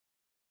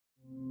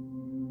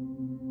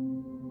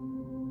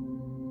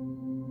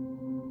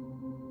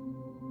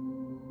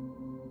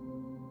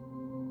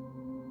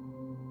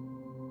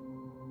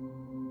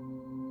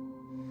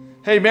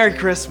Hey, Merry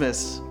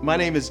Christmas. My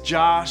name is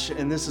Josh,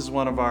 and this is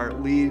one of our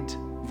lead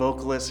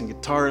vocalists and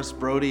guitarist,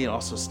 Brody, and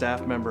also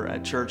staff member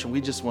at church. And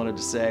we just wanted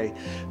to say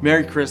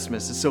Merry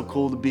Christmas. It's so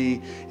cool to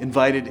be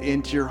invited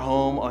into your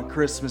home on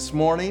Christmas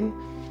morning.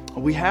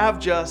 We have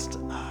just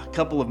a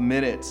couple of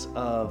minutes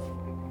of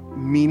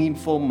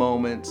meaningful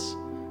moments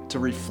to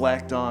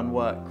reflect on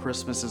what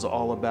Christmas is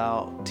all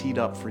about, teed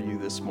up for you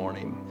this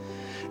morning.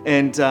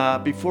 And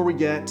before we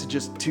get to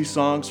just 2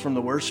 songs from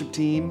the worship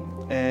team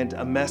and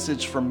a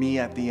message from me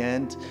at the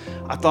end,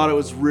 I thought it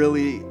was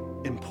really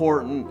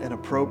important and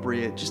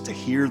appropriate just to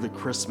hear the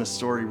Christmas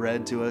story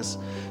read to us.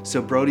 So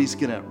Brody's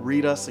gonna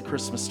read us the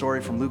Christmas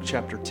story from Luke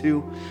chapter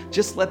 2.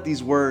 Just let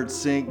these words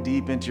sink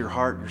deep into your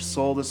heart, your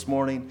soul this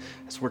morning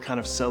as we're kind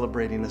of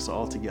celebrating this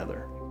all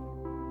together.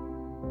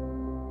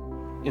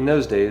 In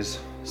those days,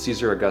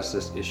 Caesar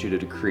Augustus issued a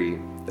decree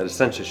that a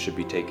census should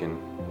be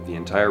taken of the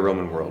entire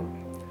Roman world.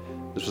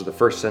 This was the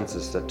first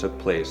census that took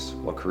place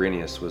while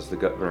Quirinius was the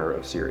governor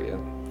of Syria,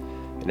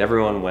 and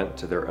everyone went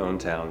to their own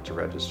town to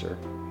register.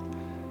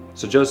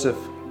 So Joseph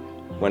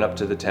went up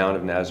to the town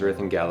of Nazareth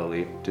in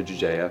Galilee, to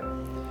Judea,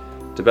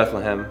 to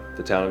Bethlehem,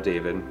 the town of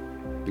David,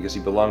 because he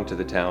belonged to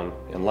the town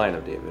and line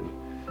of David.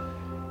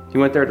 He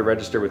went there to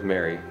register with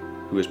Mary,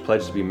 who was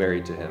pledged to be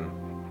married to him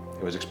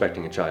and was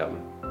expecting a child.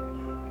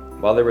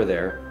 While they were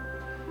there,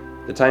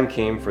 the time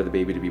came for the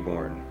baby to be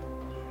born,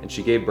 and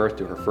she gave birth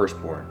to her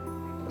firstborn,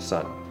 a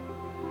son.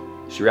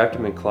 She wrapped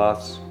him in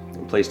cloths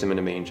and placed him in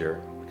a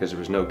manger because there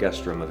was no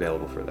guest room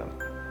available for them.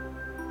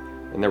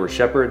 And there were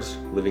shepherds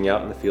living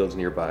out in the fields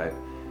nearby,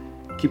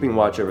 keeping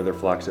watch over their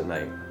flocks at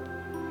night.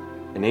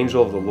 An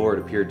angel of the Lord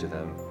appeared to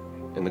them,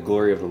 and the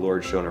glory of the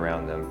Lord shone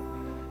around them,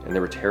 and they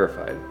were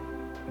terrified.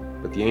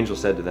 But the angel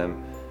said to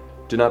them,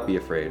 "Do not be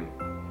afraid.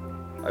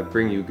 I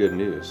bring you good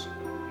news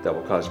that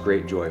will cause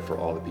great joy for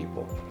all the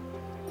people.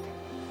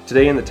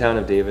 Today in the town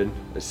of David,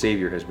 a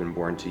Savior has been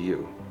born to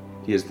you.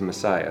 He is the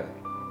Messiah,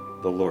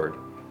 the Lord.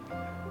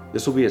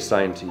 This will be a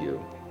sign to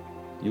you.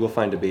 You will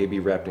find a baby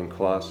wrapped in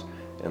cloths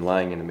and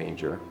lying in a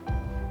manger."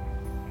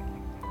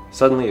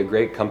 Suddenly a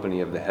great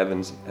company of the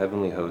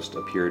heavenly host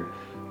appeared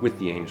with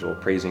the angel,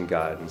 praising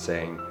God and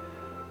saying,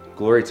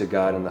 "Glory to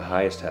God in the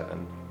highest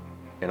heaven,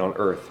 and on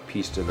earth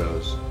peace to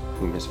those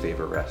whom his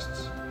favor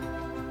rests."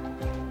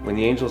 When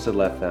the angels had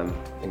left them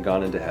and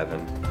gone into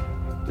heaven,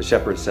 the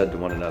shepherds said to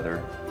one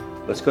another,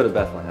 "Let's go to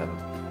Bethlehem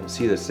and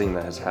see this thing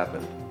that has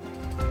happened,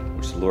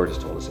 which the Lord has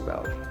told us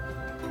about."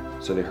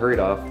 So they hurried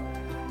off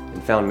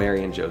and found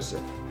Mary and Joseph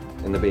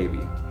and the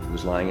baby who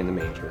was lying in the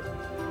manger.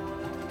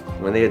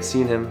 When they had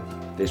seen him,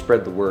 they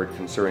spread the word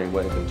concerning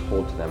what had been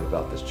told to them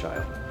about this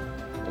child.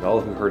 And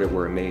all who heard it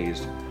were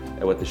amazed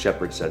at what the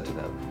shepherds said to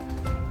them.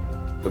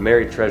 But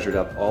Mary treasured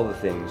up all the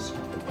things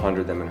and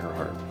pondered them in her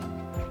heart.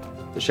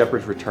 The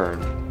shepherds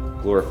returned,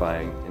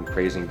 glorifying and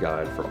praising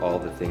God for all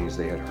the things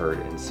they had heard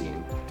and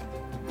seen,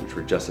 which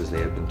were just as they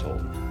had been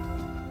told.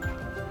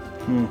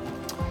 Can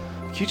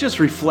you just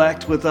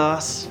reflect with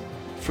us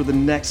for the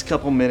next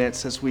couple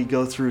minutes as we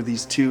go through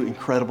these 2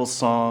 incredible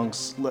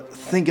songs?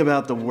 Think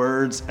about the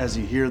words as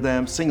you hear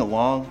them. Sing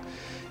along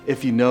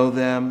if you know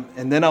them.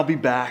 And then I'll be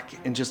back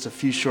in just a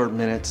few short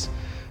minutes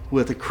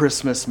with a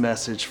Christmas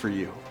message for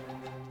you.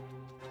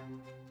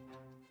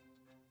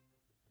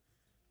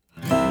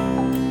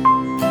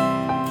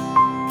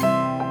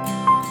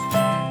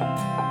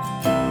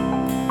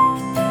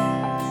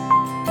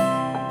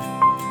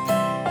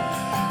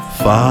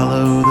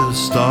 Follow the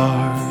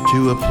star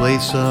to a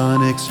place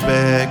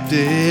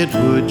unexpected.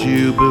 Would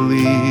you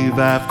believe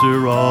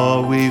after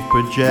all we've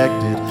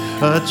projected?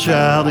 A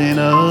child in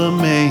a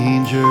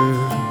manger,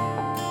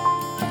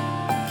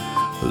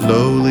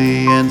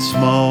 lowly and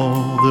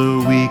small,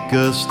 the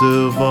weakest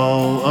of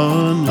all,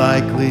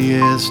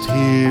 unlikeliest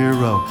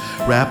hero,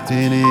 wrapped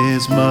in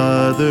his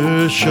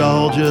mother's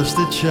shawl, just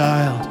a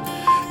child.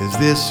 Is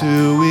this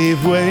who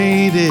we've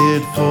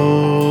waited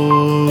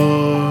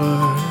for?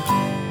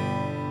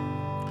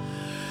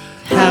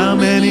 How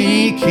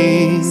many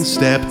kings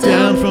stepped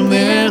down from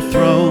their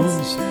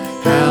thrones?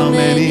 How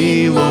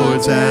many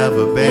lords have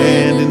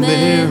abandoned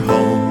their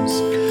homes?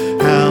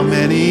 How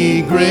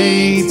many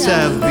greats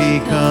have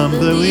become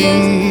the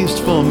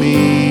least for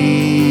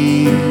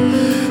me?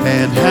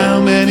 And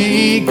how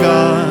many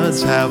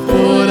gods have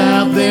poured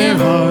out their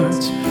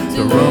hearts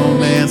to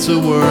romance a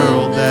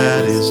world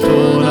that is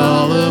torn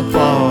all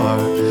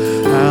apart?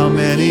 How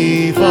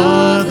many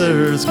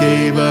fathers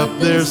gave up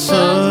their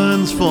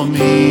sons for me?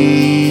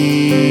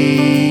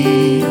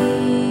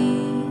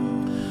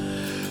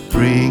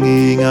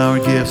 Bringing our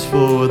gifts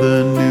for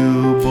the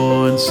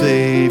newborn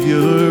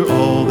Savior,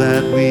 all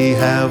that we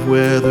have,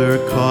 whether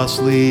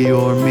costly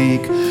or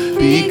meek,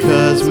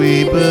 because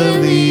we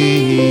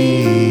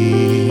believe.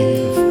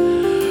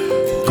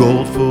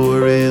 Gold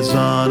for his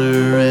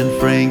honor and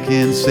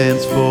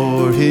frankincense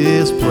for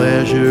his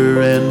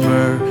pleasure, and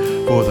myrrh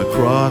for the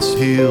cross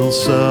he'll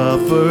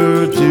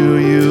suffer. Do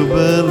you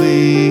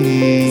believe?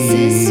 Is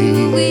this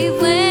who we've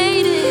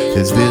waited for?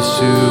 Is this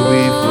who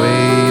we've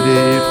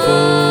waited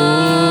for?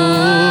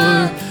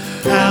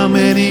 How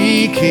many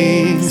many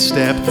kings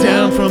stepped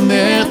down from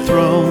their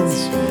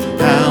thrones?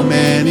 How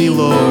many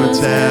lords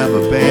have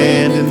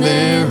abandoned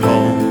their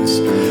homes?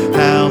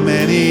 How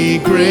many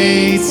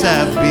greats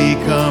have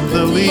become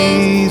the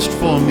least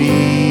for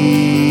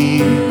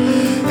me?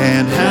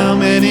 And how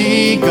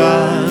many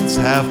gods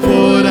have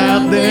poured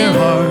out their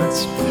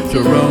hearts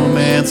to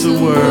romance a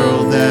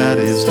world that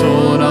is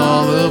torn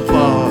all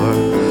apart?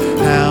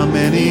 How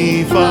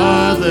many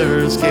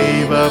fathers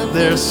gave up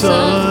their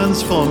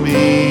sons for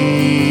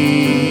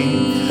me?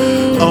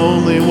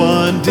 Only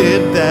one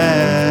did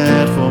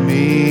that for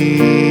me.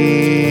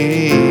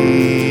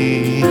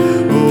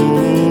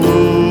 Oh,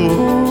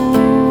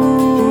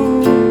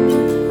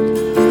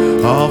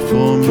 all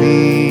for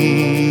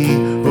me.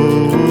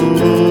 Oh,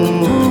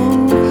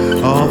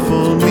 all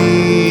for me.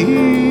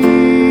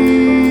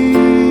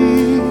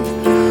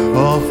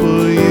 All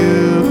for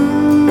you.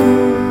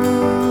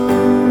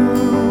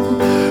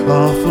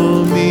 All for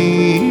me.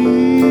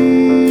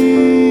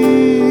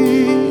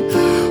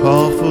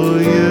 All for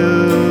you.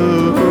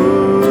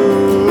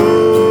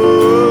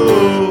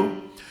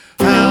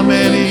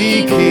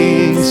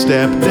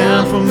 Stepped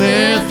down from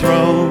their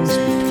thrones.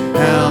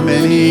 How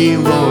many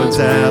lords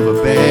have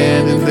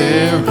abandoned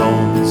their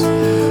homes?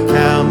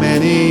 How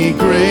many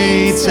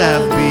greats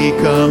have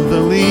become the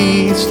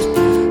least?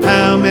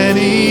 How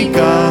many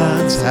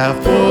gods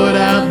have poured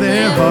out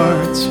their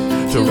hearts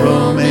to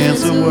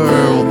romance a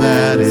world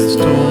that is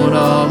torn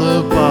all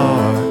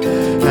apart?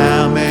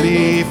 How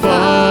many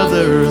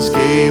fathers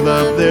gave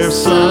up their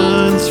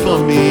sons for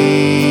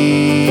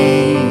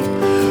me?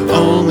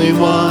 Only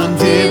one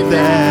did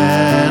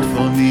that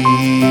for me.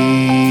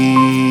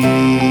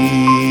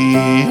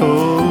 Oh,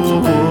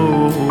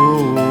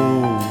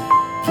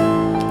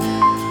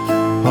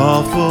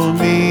 all for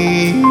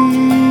me,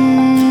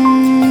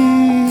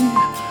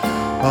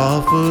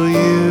 all for you.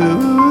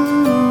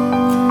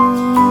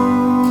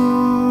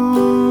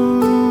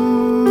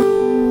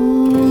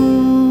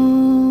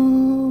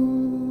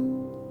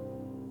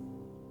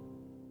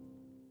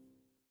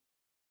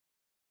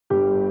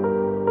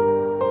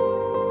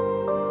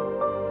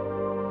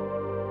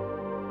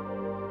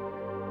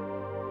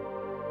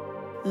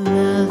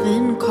 Love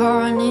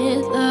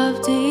incarnate,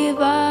 love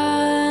divine.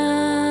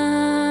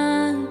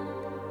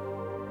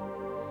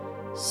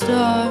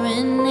 Star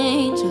and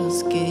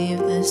angels gave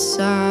the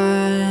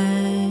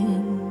sign.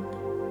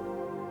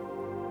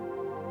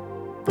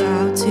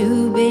 Bow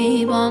to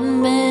babe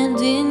on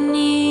bended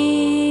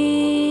knee,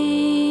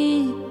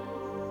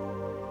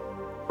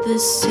 the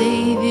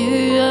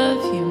Savior of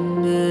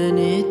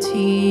humanity.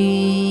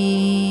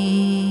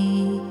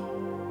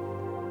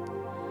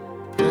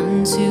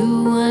 Unto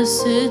us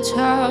a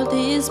child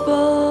is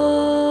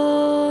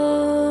born,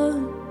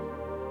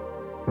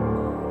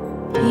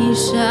 he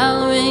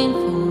shall reign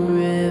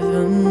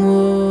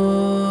forevermore.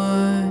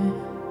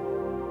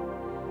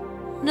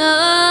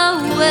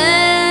 Noel,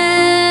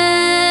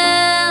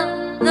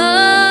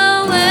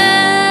 Noel,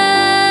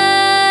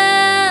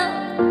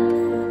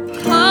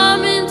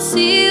 come and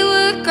see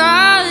what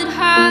God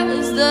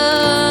has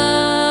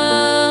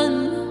done.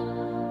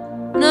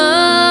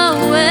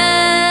 Noel,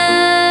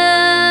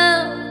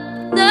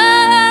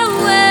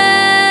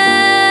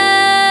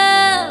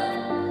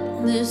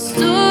 the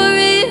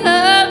story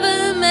of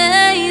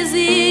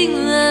amazing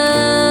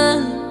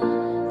love,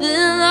 the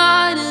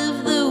light of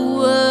the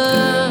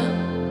world,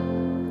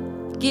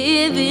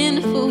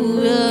 given for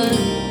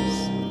us.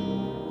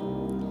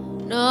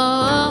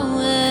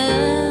 Noel,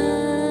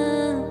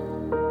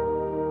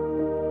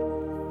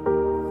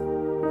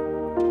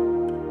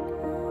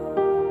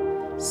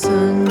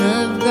 Son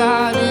of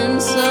God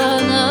and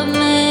Son of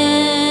Man,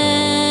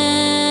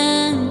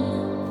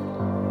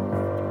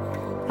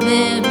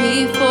 there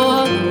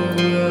before the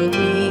world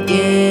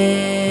began.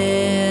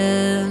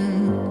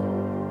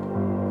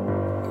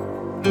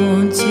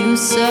 Born to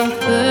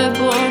suffer,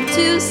 born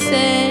to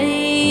save,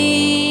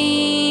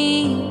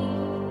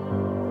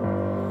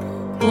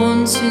 born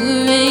to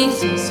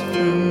raise us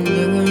from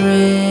the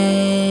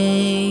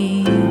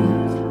grave.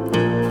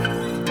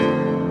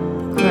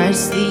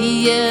 Christ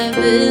the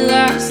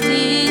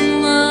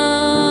everlasting one,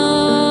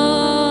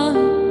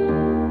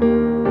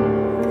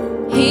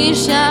 he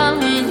shall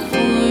reign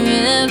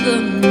forevermore.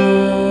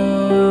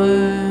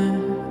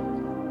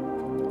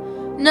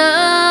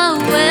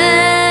 Noel,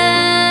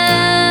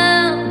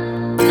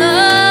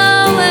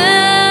 Noel,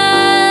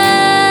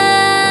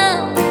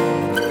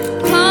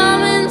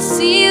 come and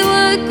see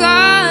what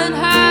God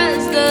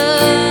has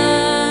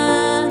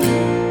done.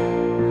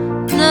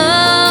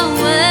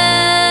 Noel,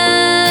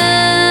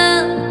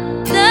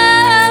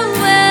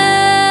 Noel,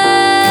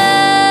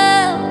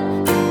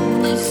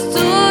 the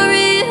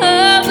story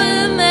of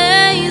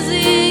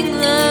amazing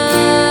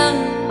love,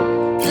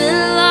 the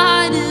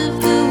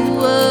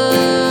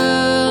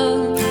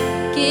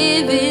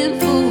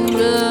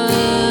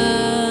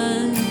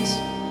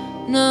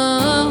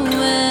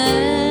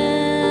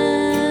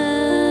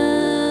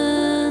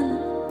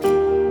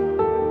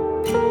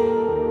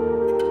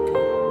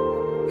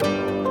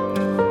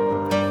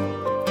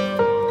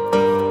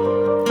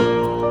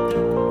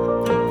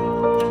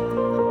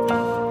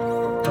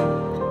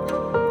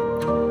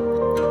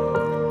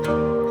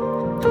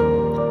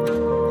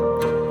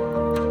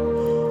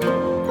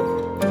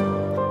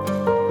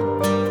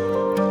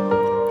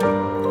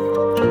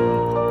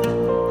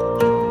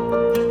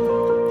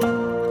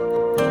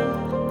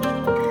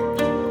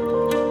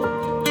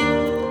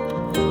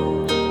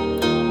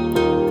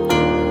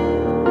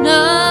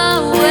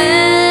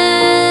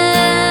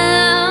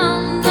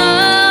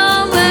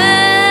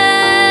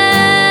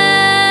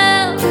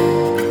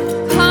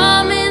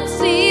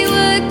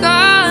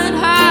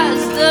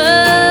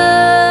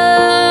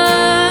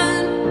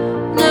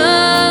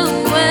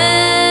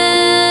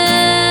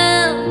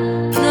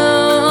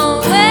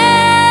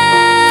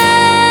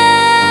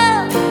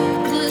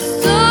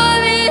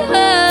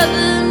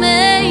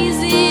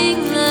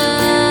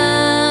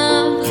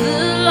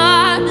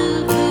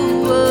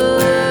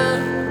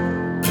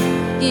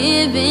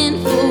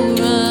given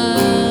for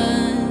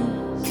us.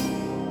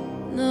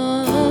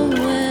 Noel,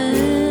 Noel.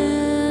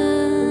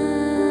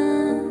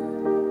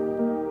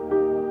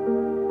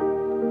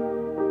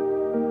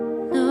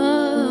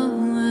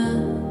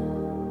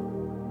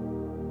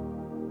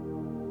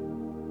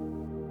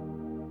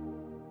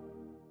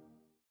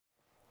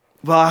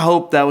 Well, I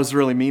hope that was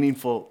really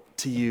meaningful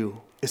to you.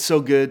 It's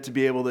so good to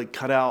be able to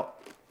cut out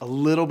a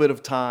little bit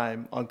of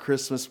time on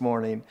Christmas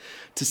morning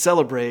to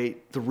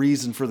celebrate the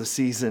reason for the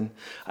season.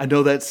 I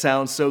know that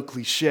sounds so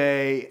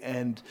cliche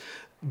and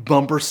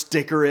bumper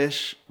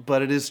sticker-ish,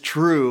 but it is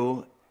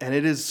true, and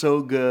it is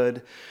so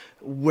good.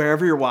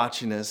 Wherever you're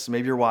watching this,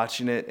 maybe you're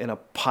watching it in a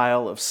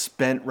pile of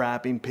spent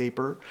wrapping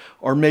paper,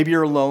 or maybe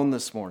you're alone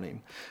this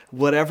morning.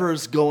 Whatever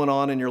is going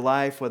on in your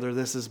life, whether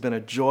this has been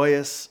a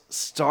joyous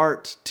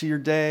start to your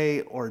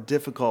day or a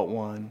difficult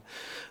one,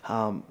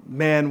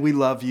 man, we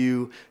love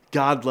you.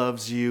 God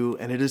loves you,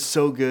 and it is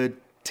so good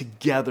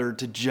together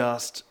to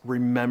just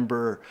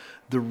remember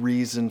the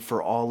reason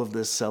for all of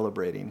this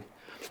celebrating.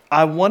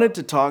 I wanted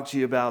to talk to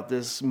you about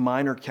this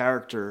minor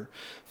character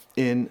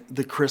in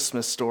the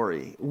Christmas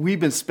story. We've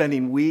been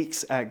spending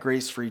weeks at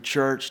Grace Free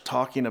Church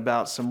talking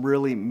about some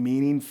really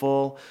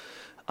meaningful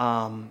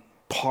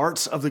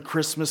parts of the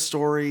Christmas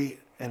story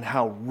and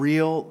how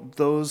real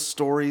those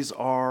stories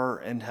are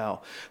and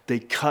how they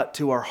cut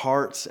to our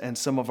hearts and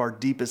some of our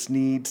deepest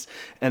needs.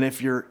 And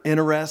if you're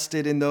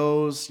interested in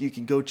those, you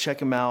can go check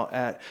them out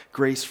at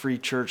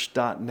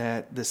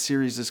gracefreechurch.net. The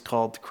series is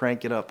called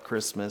Crank It Up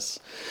Christmas.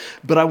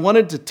 But I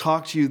wanted to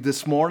talk to you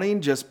this morning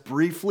just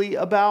briefly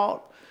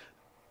about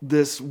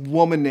this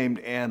woman named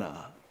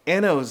Anna.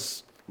 Anna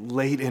was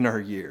late in her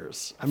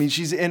years. I mean,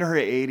 she's in her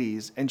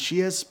 80s, and she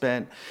has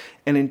spent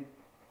an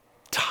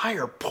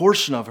entire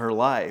portion of her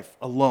life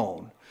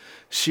alone.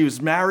 She was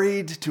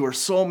married to her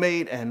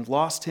soulmate and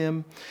lost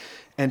him,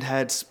 and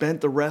had spent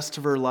the rest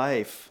of her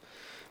life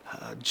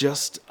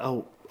just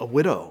a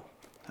widow.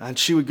 And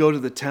she would go to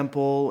the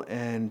temple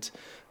and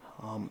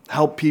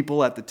help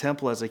people at the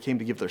temple as they came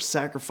to give their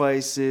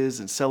sacrifices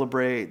and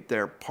celebrate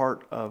their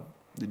part of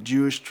the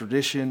Jewish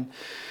tradition.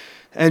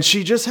 And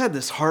she just had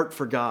this heart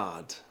for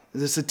God,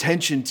 this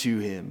attention to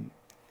him.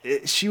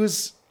 She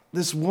was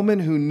this woman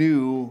who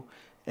knew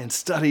and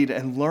studied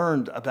and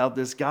learned about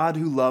this God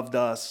who loved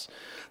us,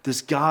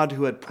 this God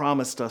who had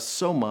promised us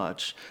so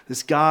much,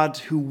 this God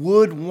who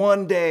would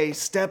one day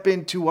step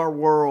into our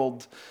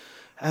world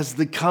as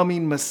the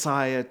coming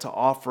Messiah to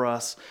offer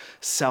us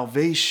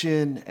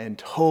salvation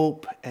and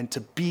hope and to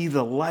be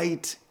the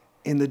light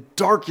in the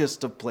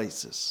darkest of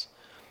places.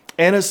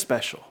 Anna's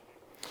special.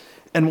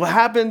 And what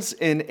happens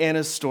in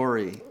Anna's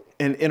story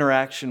and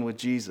interaction with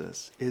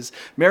Jesus is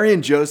Mary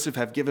and Joseph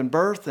have given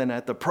birth, and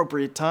at the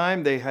appropriate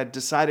time, they had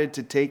decided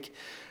to take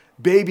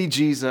baby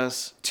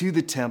Jesus to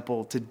the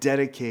temple to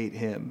dedicate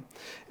him.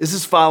 This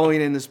is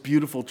following in this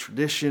beautiful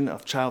tradition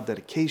of child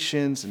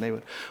dedications, and they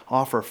would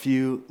offer a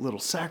few little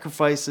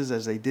sacrifices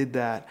as they did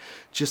that,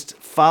 just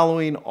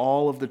following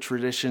all of the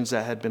traditions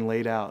that had been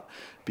laid out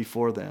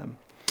before them.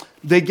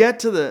 They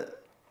get to the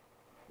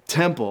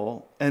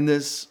temple, and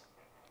this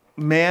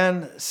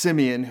man,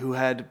 Simeon, who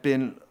had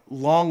been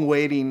long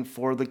waiting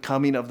for the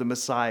coming of the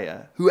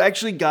Messiah, who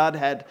actually God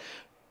had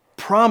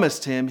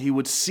promised him he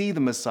would see the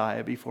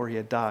Messiah before he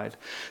had died,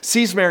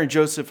 sees Mary and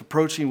Joseph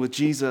approaching with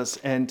Jesus,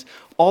 and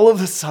all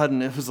of a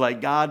sudden it was like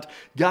God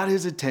got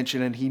his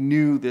attention, and he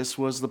knew this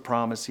was the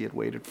promise he had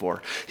waited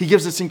for. He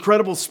gives this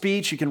incredible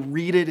speech. You can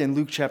read it in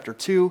Luke chapter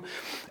 2,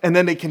 and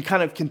then they can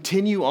kind of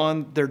continue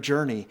on their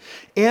journey.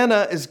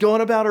 Anna is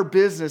going about her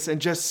business and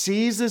just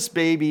sees this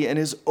baby and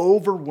is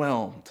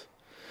overwhelmed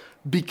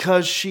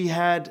because she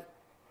had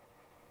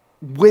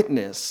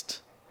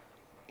witnessed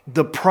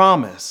the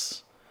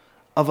promise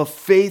of a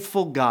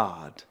faithful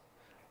God,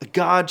 a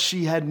God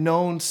she had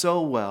known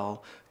so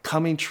well,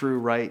 coming true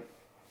right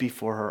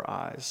before her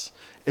eyes.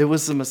 It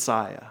was the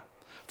Messiah.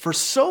 For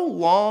so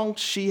long,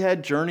 she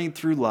had journeyed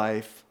through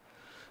life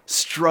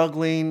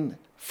struggling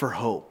for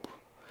hope.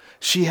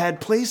 She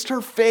had placed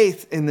her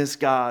faith in this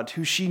God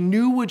who she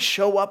knew would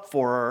show up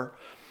for her,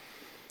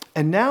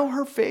 and now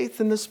her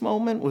faith in this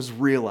moment was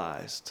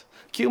realized.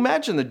 Can you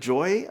imagine the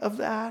joy of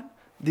that?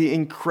 The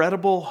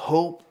incredible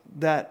hope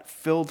that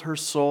filled her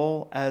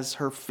soul as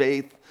her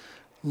faith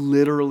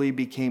literally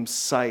became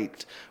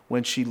sight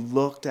when she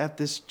looked at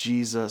this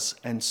Jesus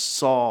and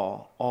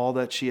saw all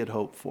that she had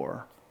hoped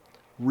for,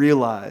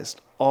 realized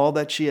all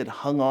that she had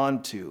hung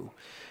on to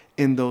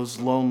in those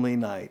lonely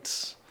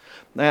nights.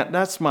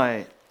 That's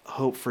my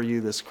hope for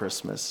you this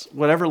Christmas.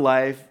 Whatever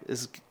life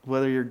is,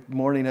 whether your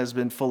morning has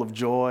been full of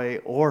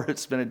joy or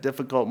it's been a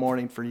difficult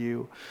morning for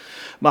you,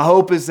 my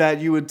hope is that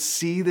you would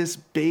see this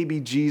baby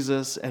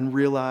Jesus and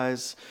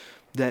realize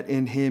that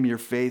in him your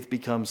faith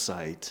becomes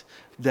sight,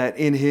 that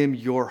in him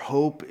your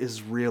hope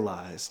is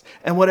realized.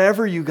 And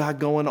whatever you got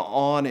going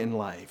on in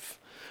life,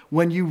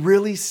 when you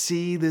really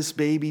see this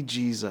baby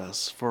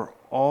Jesus for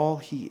all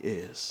he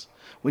is,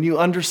 when you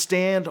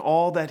understand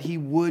all that he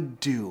would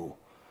do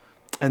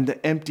and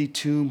the empty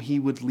tomb he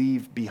would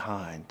leave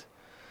behind,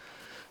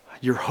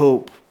 your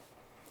hope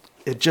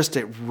it just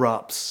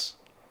erupts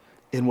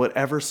in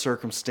whatever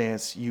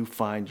circumstance you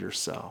find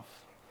yourself.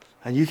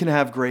 And you can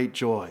have great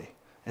joy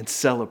and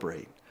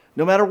celebrate,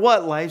 no matter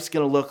what life's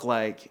going to look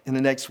like in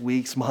the next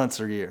weeks, months,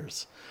 or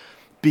years,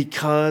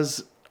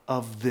 because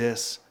of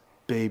this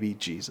baby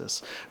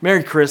Jesus.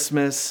 Merry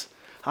Christmas.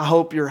 I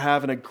hope you're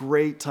having a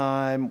great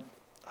time,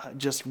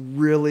 just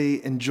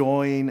really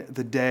enjoying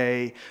the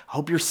day. I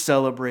hope you're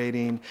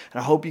celebrating, and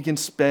I hope you can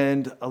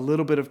spend a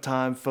little bit of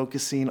time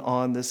focusing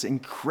on this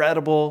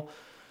incredible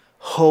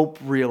hope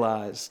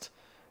realized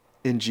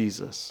in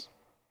Jesus.